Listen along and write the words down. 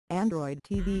Android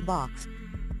TV box.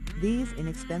 These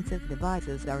inexpensive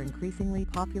devices are increasingly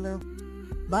popular,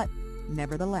 but,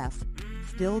 nevertheless,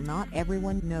 still not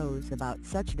everyone knows about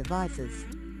such devices.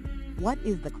 What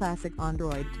is the classic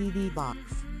Android TV box?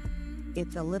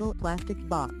 It's a little plastic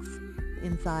box,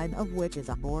 inside of which is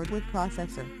a board with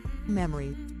processor,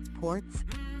 memory, ports,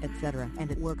 etc.,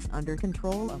 and it works under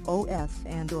control of OS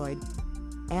Android.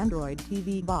 Android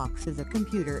TV box is a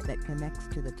computer that connects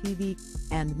to the TV,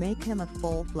 and make him a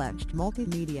full-fledged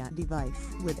multimedia device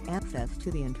with access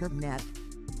to the internet.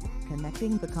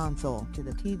 Connecting the console to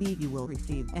the TV, you will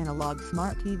receive analog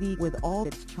smart TV with all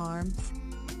its charms.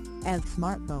 As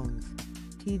smartphones,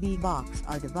 TV boxes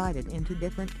are divided into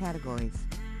different categories,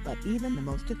 but even the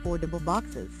most affordable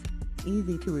boxes,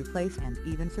 easy to replace and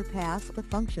even surpass the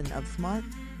function of smart,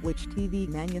 which TV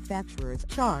manufacturers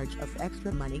charge us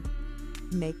extra money.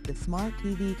 Make the smart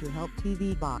TV to help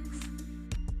TV box.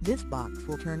 This box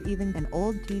will turn even an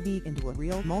old TV into a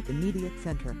real multimedia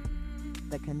center.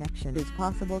 The connection is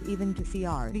possible even to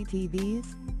CRT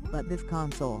TVs, but this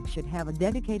console should have a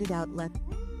dedicated outlet.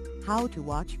 How to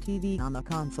watch TV on the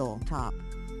console top.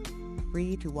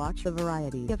 Free to watch a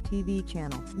variety of TV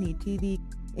channels need TV,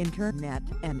 internet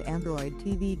and Android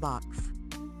TV box.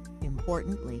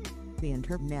 Importantly, the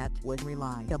internet was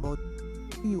reliable.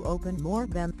 You open more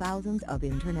than thousands of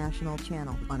international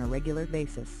channels on a regular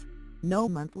basis. No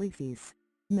monthly fees.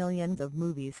 Millions of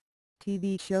movies,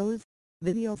 TV shows,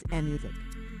 videos and music.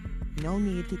 No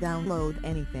need to download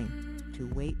anything, to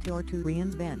wait or to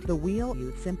reinvent the wheel.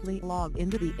 You simply log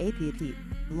into the app,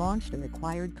 launch the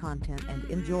required content and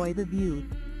enjoy the view.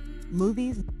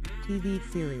 Movies, TV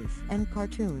series and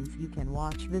cartoons. You can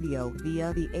watch video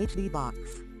via the HD box.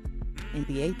 In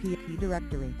the app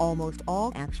directory, almost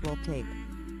all actual tape.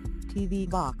 TV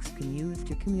box can use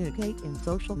to communicate in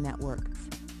social networks,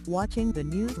 watching the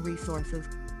news resources,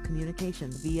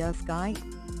 communication via Skype,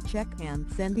 check and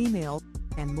send email,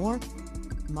 and more.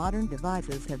 Modern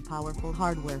devices have powerful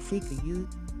hardware CPU,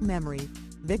 memory,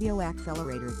 video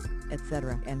accelerators,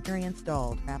 etc. and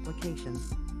pre-installed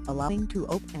applications, allowing to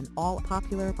open all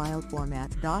popular file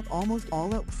formats. Almost all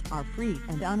apps are free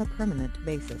and on a permanent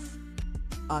basis.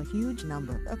 A huge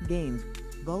number of games,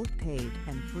 both paid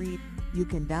and free, you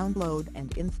can download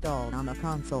and install on the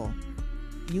console.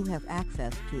 You have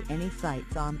access to any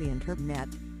sites on the internet,